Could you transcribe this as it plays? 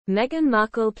Meghan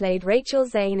Markle played Rachel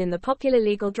Zane in the popular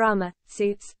legal drama,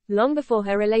 Suits, long before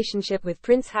her relationship with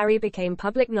Prince Harry became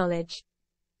public knowledge.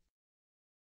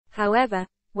 However,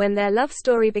 when their love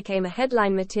story became a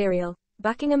headline material,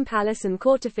 Buckingham Palace and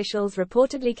court officials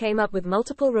reportedly came up with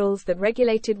multiple rules that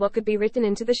regulated what could be written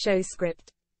into the show's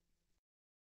script.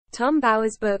 Tom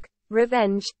Bower's book,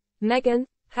 Revenge, Meghan,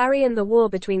 Harry and the War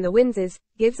Between the Windsors,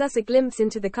 gives us a glimpse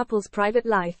into the couple's private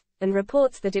life, and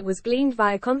reports that it was gleaned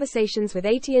via conversations with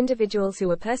 80 individuals who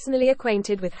were personally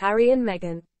acquainted with Harry and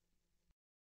Meghan.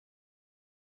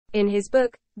 In his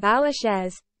book, Bower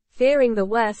shares, fearing the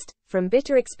worst, from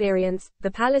bitter experience, the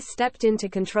palace stepped in to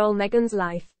control Meghan's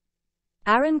life.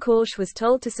 Aaron Korsh was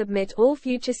told to submit all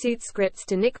future Suits scripts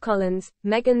to Nick Collins,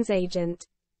 Meghan's agent.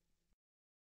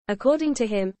 According to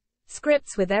him,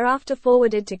 scripts were thereafter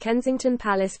forwarded to Kensington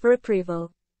Palace for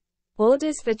approval.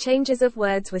 Orders for changes of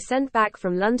words were sent back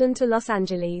from London to Los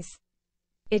Angeles.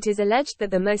 It is alleged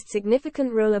that the most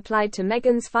significant rule applied to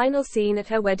Meghan's final scene at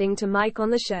her wedding to Mike on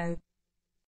the show.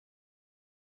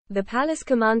 The palace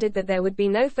commanded that there would be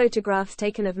no photographs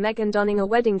taken of Meghan donning a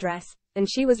wedding dress, and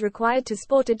she was required to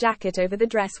sport a jacket over the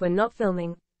dress when not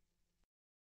filming.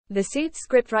 The Suits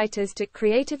scriptwriters took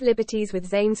creative liberties with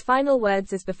Zane's final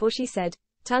words as before she said,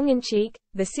 tongue-in-cheek,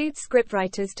 the Suits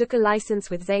scriptwriters took a license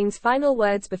with Zane's final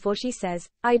words before she says,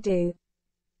 I do.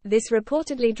 This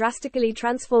reportedly drastically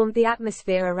transformed the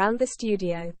atmosphere around the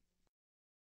studio.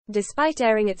 Despite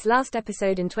airing its last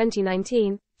episode in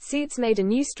 2019, Suits made a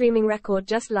new streaming record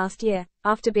just last year,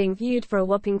 after being viewed for a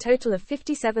whopping total of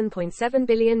 57.7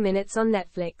 billion minutes on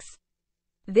Netflix.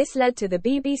 This led to the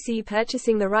BBC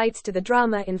purchasing the rights to the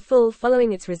drama in full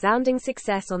following its resounding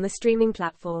success on the streaming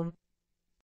platform.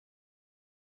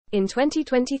 In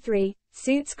 2023,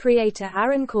 Suits creator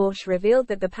Aaron Korsh revealed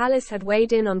that the palace had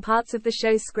weighed in on parts of the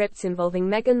show's scripts involving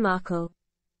Meghan Markle.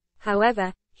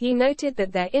 However, he noted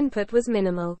that their input was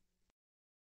minimal.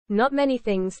 Not many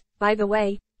things, by the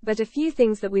way, but a few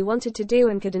things that we wanted to do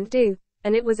and couldn't do,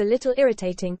 and it was a little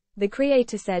irritating, the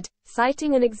creator said,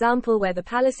 citing an example where the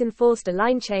palace enforced a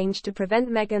line change to prevent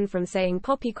Meghan from saying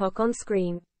poppycock on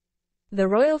screen. The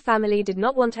royal family did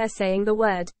not want her saying the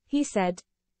word, he said.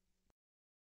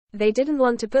 They didn't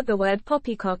want to put the word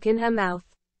poppycock in her mouth.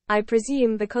 I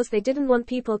presume because they didn't want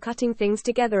people cutting things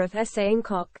together of her saying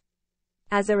cock.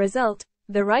 As a result,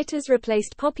 the writers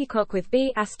replaced poppycock with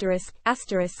B***********************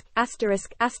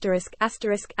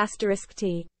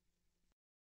 T.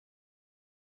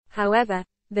 However,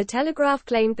 The Telegraph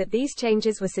claimed that these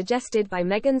changes were suggested by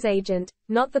Meghan's agent,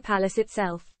 not the palace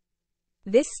itself.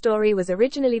 This story was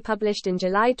originally published in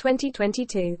July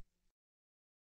 2022.